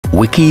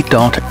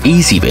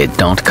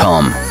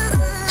wiki.ezvid.com.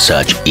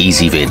 Search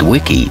Ezvid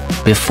Wiki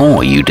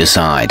before you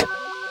decide.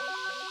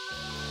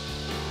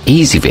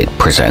 Ezvid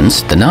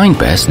presents the 9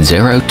 best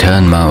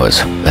zero-turn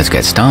mowers. Let's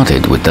get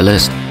started with the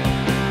list.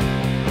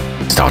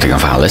 Starting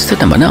off our list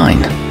at number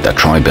 9, the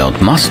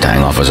troy-bilt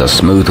Mustang offers a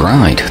smooth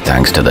ride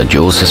thanks to the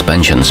dual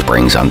suspension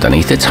springs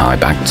underneath its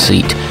high-backed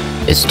seat.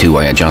 Its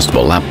two-way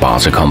adjustable lap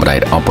bars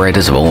accommodate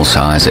operators of all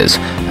sizes,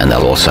 and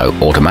they'll also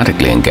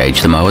automatically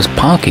engage the mower's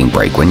parking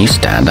brake when you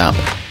stand up.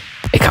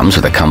 It comes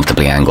with a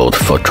comfortably angled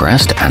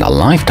footrest and a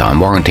lifetime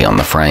warranty on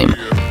the frame,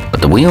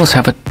 but the wheels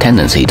have a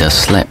tendency to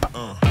slip.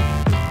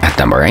 At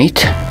number 8,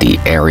 the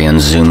Ariens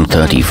Zoom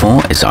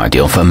 34 is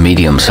ideal for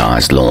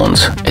medium-sized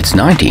lawns. Its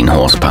 19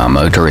 horsepower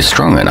motor is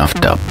strong enough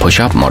to push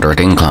up moderate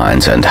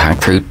inclines and hack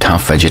through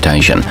tough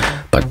vegetation,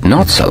 but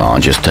not so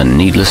large as to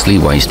needlessly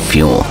waste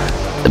fuel.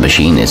 The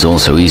machine is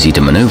also easy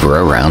to maneuver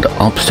around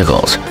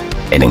obstacles.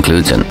 It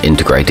includes an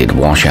integrated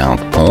washout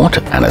port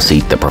and a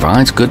seat that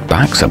provides good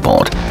back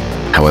support.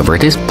 However,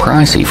 it is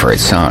pricey for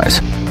its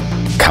size.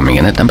 Coming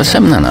in at number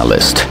 7 on our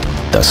list,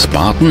 the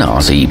Spartan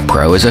RZ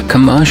Pro is a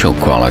commercial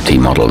quality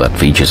model that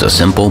features a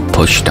simple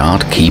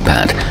push-start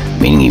keypad,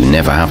 meaning you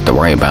never have to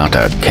worry about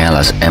a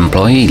careless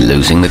employee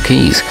losing the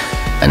keys.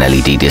 An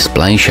LED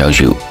display shows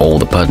you all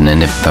the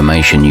pertinent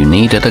information you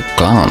need at a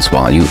glance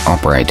while you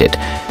operate it.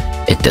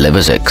 It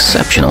delivers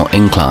exceptional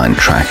incline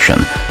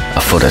traction, a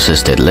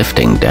foot-assisted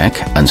lifting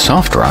deck, and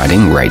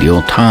soft-riding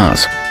radial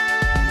tires.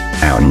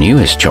 Our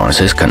newest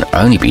choices can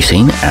only be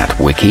seen at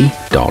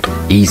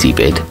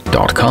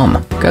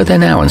wiki.ezvid.com. Go there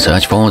now and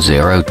search for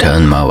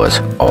zero-turn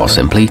mowers, or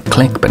simply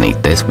click beneath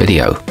this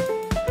video.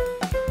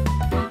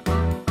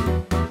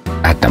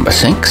 At number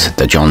 6,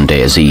 the John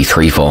Deere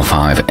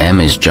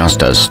Z345M is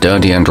just as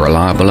sturdy and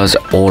reliable as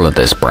all of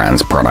this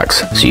brand's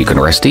products, so you can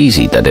rest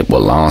easy that it will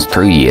last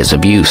through years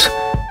of use.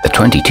 The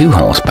 22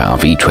 horsepower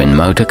V-twin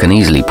motor can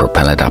easily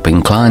propel it up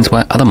inclines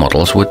where other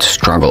models would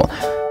struggle.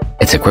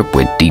 It's equipped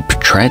with deep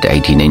tread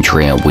 18-inch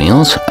rear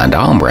wheels and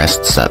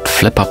armrests that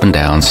flip up and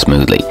down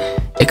smoothly.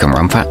 It can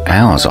run for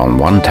hours on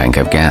one tank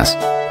of gas.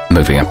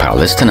 Moving up our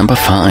list to number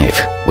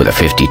 5. With a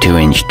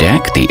 52-inch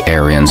deck, the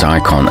Ariens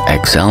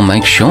ikon-xl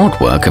makes short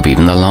work of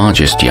even the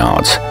largest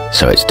yards,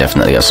 so it's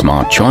definitely a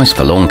smart choice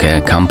for lawn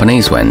care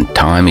companies when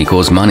time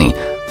equals money.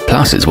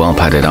 Plus, its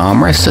well-padded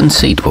armrests and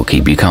seat will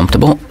keep you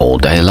comfortable all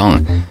day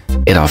long.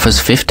 It offers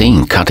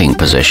 15 cutting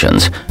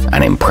positions,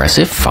 an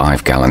impressive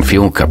 5-gallon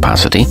fuel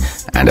capacity,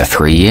 and a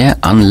 3-year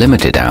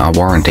unlimited hour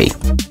warranty.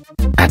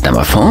 At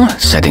number 4,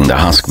 setting the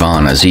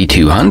Husqvarna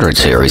Z200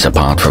 series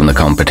apart from the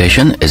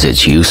competition is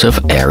its use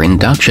of air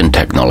induction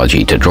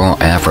technology to draw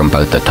air from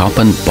both the top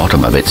and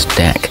bottom of its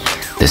deck.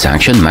 This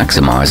action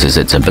maximizes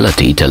its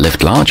ability to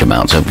lift large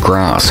amounts of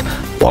grass,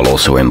 while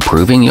also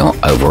improving your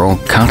overall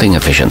cutting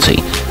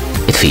efficiency.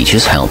 It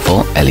features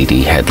helpful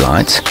LED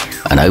headlights,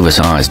 an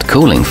oversized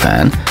cooling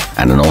fan,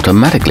 and an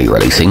automatically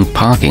releasing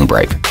parking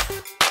brake.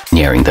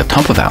 Nearing the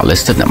top of our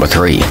list at number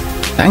 3,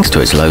 thanks to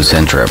its low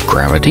center of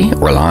gravity,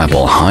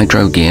 reliable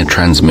hydro gear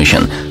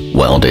transmission,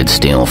 welded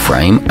steel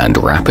frame, and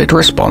rapid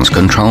response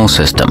control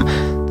system,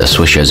 the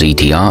Swisher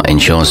ZTR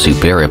ensures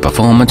superior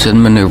performance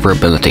and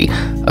maneuverability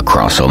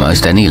across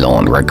almost any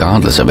lawn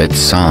regardless of its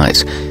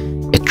size.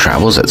 It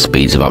travels at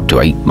speeds of up to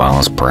 8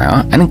 miles per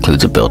hour and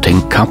includes a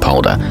built-in cup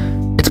holder.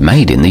 It's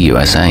made in the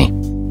USA.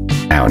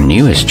 Our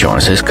newest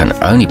choices can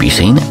only be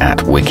seen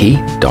at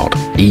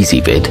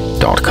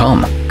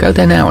wiki.ezvid.com. Go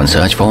there now and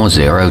search for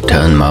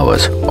zero-turn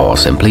mowers, or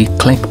simply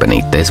click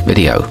beneath this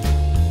video.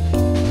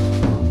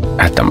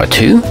 At number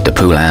 2, the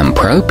Poulan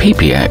Pro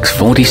PPX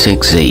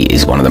 46Z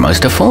is one of the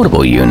most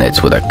affordable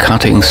units with a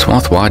cutting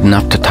swath wide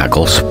enough to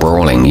tackle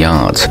sprawling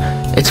yards.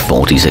 Its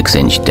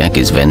 46-inch deck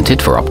is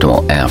vented for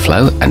optimal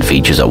airflow and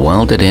features a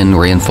welded-in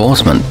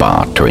reinforcement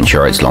bar to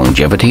ensure its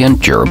longevity and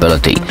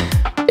durability.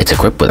 It's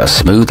equipped with a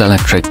smooth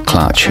electric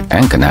clutch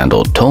and can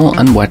handle tall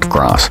and wet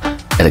grass.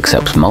 It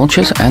accepts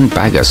mulches and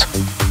baggers.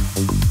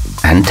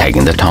 And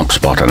taking the top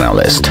spot on our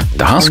list,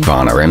 the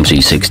Husqvarna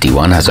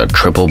MZ61 has a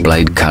triple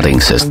blade cutting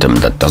system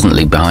that doesn't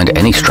leave behind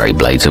any stray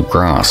blades of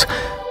grass.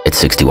 Its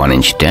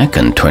 61-inch deck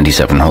and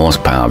 27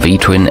 horsepower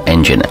V-twin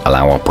engine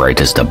allow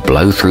operators to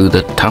blow through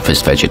the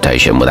toughest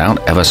vegetation without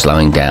ever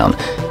slowing down,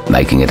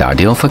 making it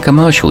ideal for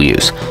commercial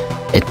use.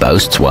 It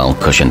boasts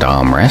well-cushioned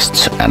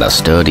armrests and a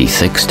sturdy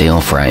thick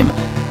steel frame.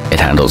 It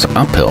handles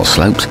uphill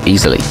slopes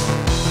easily.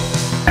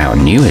 Our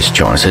newest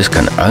choices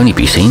can only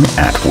be seen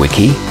at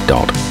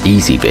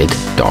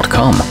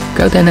wiki.ezvid.com.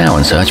 Go there now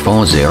and search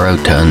for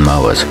zero-turn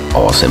mowers,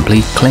 or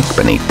simply click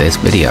beneath this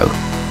video.